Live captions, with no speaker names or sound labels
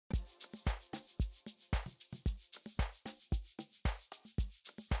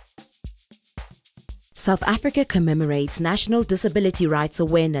South Africa commemorates National Disability Rights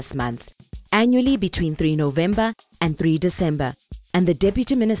Awareness Month, annually between 3 November and 3 December, and the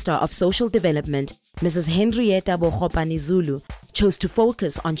Deputy Minister of Social Development, Mrs. Hendrietta Bogopane-Zulu, chose to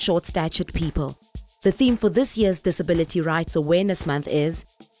focus on short-statured people. The theme for this year's Disability Rights Awareness Month is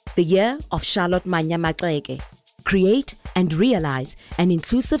the Year of Charlotte Manyamatlege. Create and realize an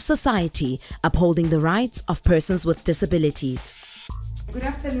inclusive society upholding the rights of persons with disabilities. Good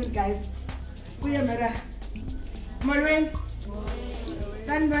afternoon, guys. Goeiemiddag. Morning.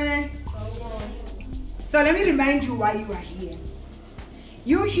 Sunburn. So let me remind you why you are here.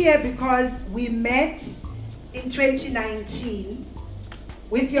 You're here because we met in 2019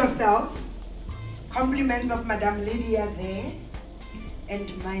 with yourselves, compliments of Madame Lydia there,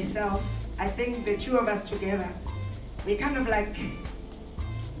 and myself. I think the two of us together, we kind of like,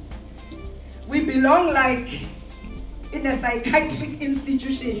 we belong like in a psychiatric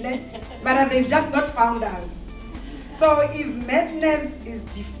institution, but they've just not found us. So if madness is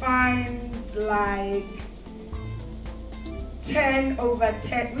defined like 10 over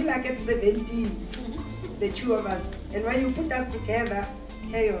 10, we like at 17, the two of us. And when you put us together,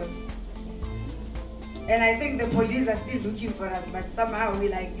 chaos. And I think the police are still looking for us, but somehow we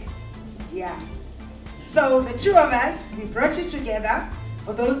like, yeah. So the two of us, we brought you together.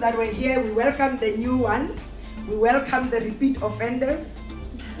 For those that were here, we welcome the new ones. We welcome the repeat offenders.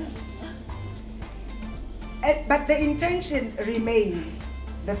 But the intention remains.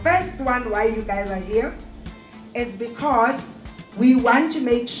 The first one why you guys are here is because we want to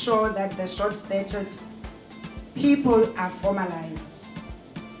make sure that the short-statured people are formalized.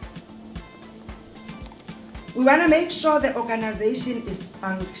 We want to make sure the organization is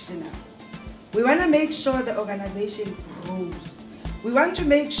functional. We want to make sure the organization grows. We want to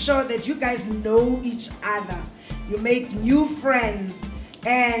make sure that you guys know each other. You make new friends,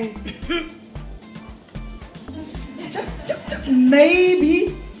 and just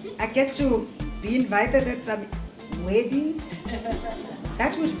maybe I get to be invited at some wedding.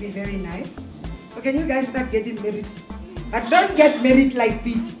 That would be very nice. So can you guys start getting married? But don't get married like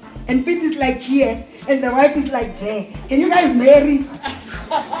Pete. And Pete is like here, and the wife is like there. Can you guys marry?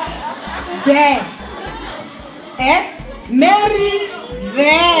 There. Eh? Marry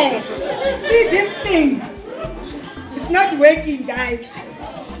there. See this thing? It's not working, guys.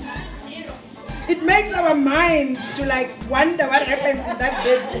 It makes our minds to like wonder what happens in that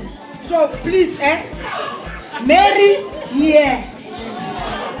bedroom. So please, marry here.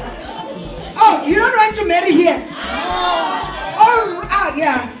 Oh, you don't want to marry here? Oh,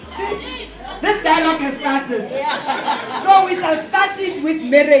 yeah. See, this dialogue has started. So we shall start it with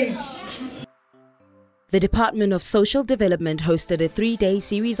marriage. The Department of Social Development hosted a 3-day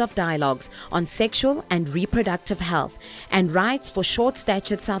series of dialogues on sexual and reproductive health and rights for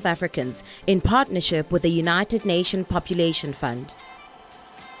short-statured South Africans in partnership with the United Nations Population Fund.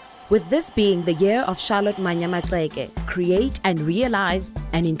 With this being the year of Charlotte Manyamatlege, create and realize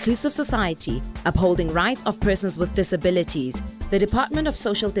an inclusive society upholding rights of persons with disabilities, the Department of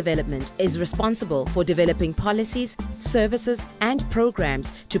Social Development is responsible for developing policies, services, and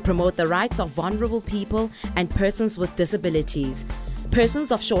programs to promote the rights of vulnerable people and persons with disabilities. Persons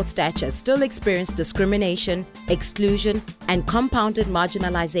of short stature still experience discrimination, exclusion, and compounded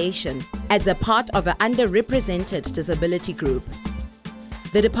marginalization as a part of an underrepresented disability group.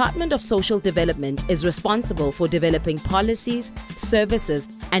 The Department of Social Development is responsible for developing policies, services,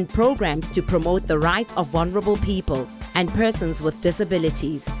 and programs to promote the rights of vulnerable people and persons with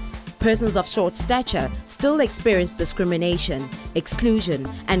disabilities. Persons of short stature still experience discrimination, exclusion,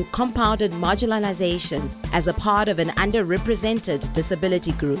 and compounded marginalization as a part of an underrepresented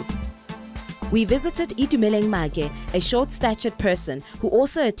disability group. We visited Itumeleng Mage, a short-statured person who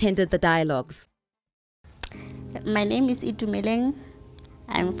also attended the dialogues. My name is Itumeleng.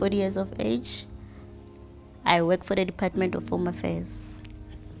 I'm 40 years of age. I work for the Department of Home Affairs.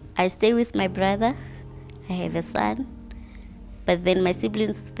 I stay with my brother. I have a son. But then my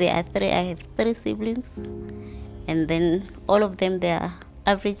siblings, there are 3. I have 3 siblings. And then all of them, they are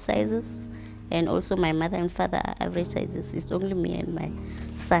average sizes. And also my mother and father are average sizes. It's only me and my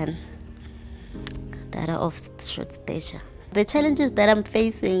son that are of short stature. The challenges that I'm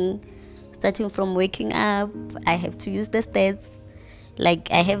facing, starting from waking up, I have to use the stairs.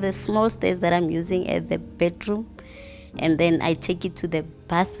 Like I have the small stairs that I'm using at the bedroom, and then I take it to the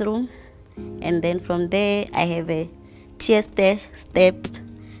bathroom, and then from there I have a tier step,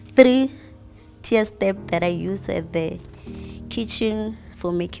 3 tier step that I use at the kitchen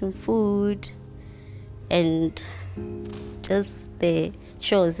for making food, and just the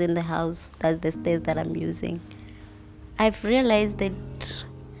chores in the house. That's the stairs that I'm using. I've realized that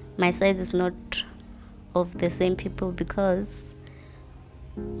my size is not of the same people because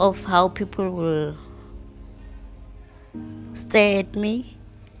of how people will stare at me.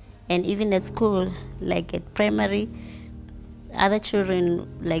 And even at school, like at primary, other children,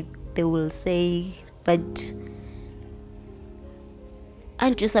 like they will say, but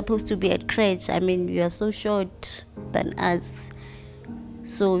aren't you supposed to be at crèche? I mean, you are so short than us,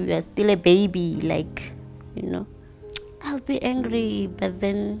 so you are still a baby, like, you know. I'll be angry, but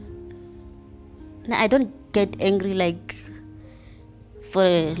then I don't get angry like for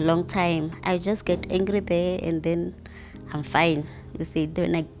a long time. I just get angry there and then I'm fine with it.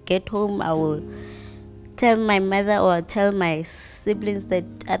 When I get home, I will tell my mother or tell my siblings that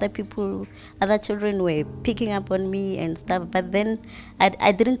other children were picking up on me and stuff. But then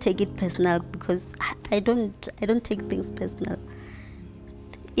I didn't take it personal because I don't take things personal.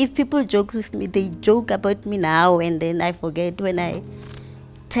 If people joke with me, they joke about me now, and then I forget. When I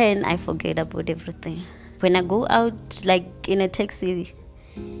turn, I forget about everything. When I go out, like in a taxi,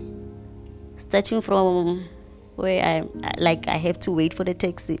 starting from where I have to wait for the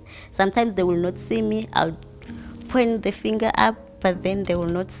taxi. Sometimes they will not see me. I'll point the finger up, but then they will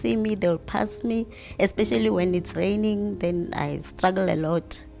not see me. They will pass me, especially when it's raining. Then I struggle a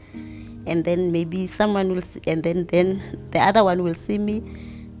lot. And then maybe someone will see, and then the other one will see me.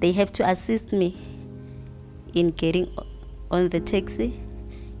 They have to assist me in getting on the taxi.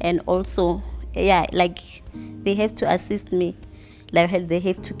 And also, like they have to assist me. Like they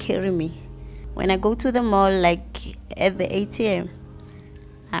have to carry me. When I go to the mall, like at the ATM,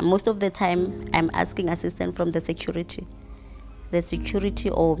 most of the time I'm asking assistance from the security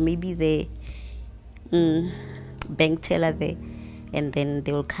or maybe the bank teller there, and then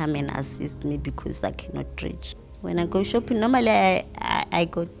they will come and assist me because I cannot reach. When I go shopping, normally I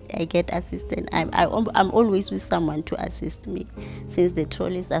get assistance. I'm always with someone to assist me, since the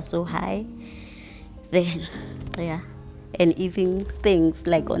trolleys are so high. Then, and even things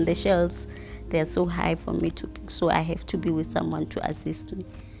like on the shelves, they're so high for me to pick, so I have to be with someone to assist me.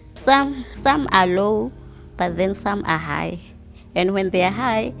 Some are low, but then some are high. And when they are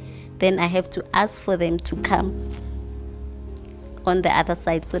high, then I have to ask for them to come on the other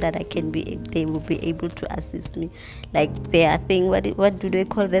side so that they will be able to assist me. Like their thing, what do they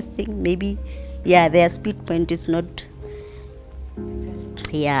call that thing? Maybe, their speed point is not,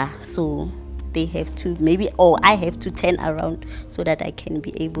 so they have to, or I have to turn around so that I can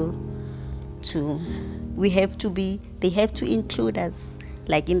be able to, they have to include us,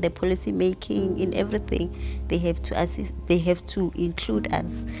 like in the policy making, in everything. They have to assist, they have to include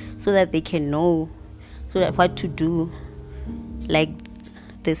us so that they can know, so that what to do. Like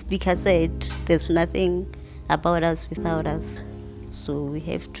the speaker said, there's nothing about us without us. So we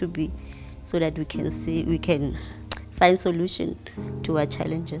have to be, so that we can find solution to our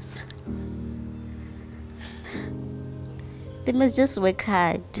challenges. They must just work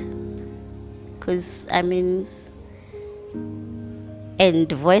hard, because and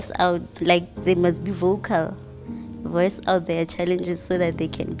voice out, like they must be vocal, voice out their challenges so that they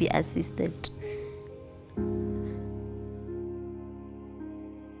can be assisted.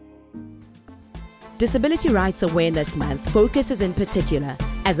 Disability Rights Awareness Month focuses in particular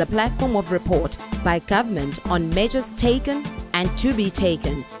as a platform of report by government on measures taken and to be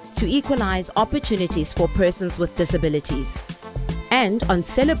taken to equalize opportunities for persons with disabilities, and on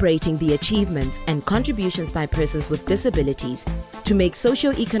celebrating the achievements and contributions by persons with disabilities to make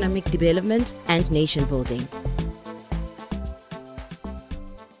socio-economic development and nation building.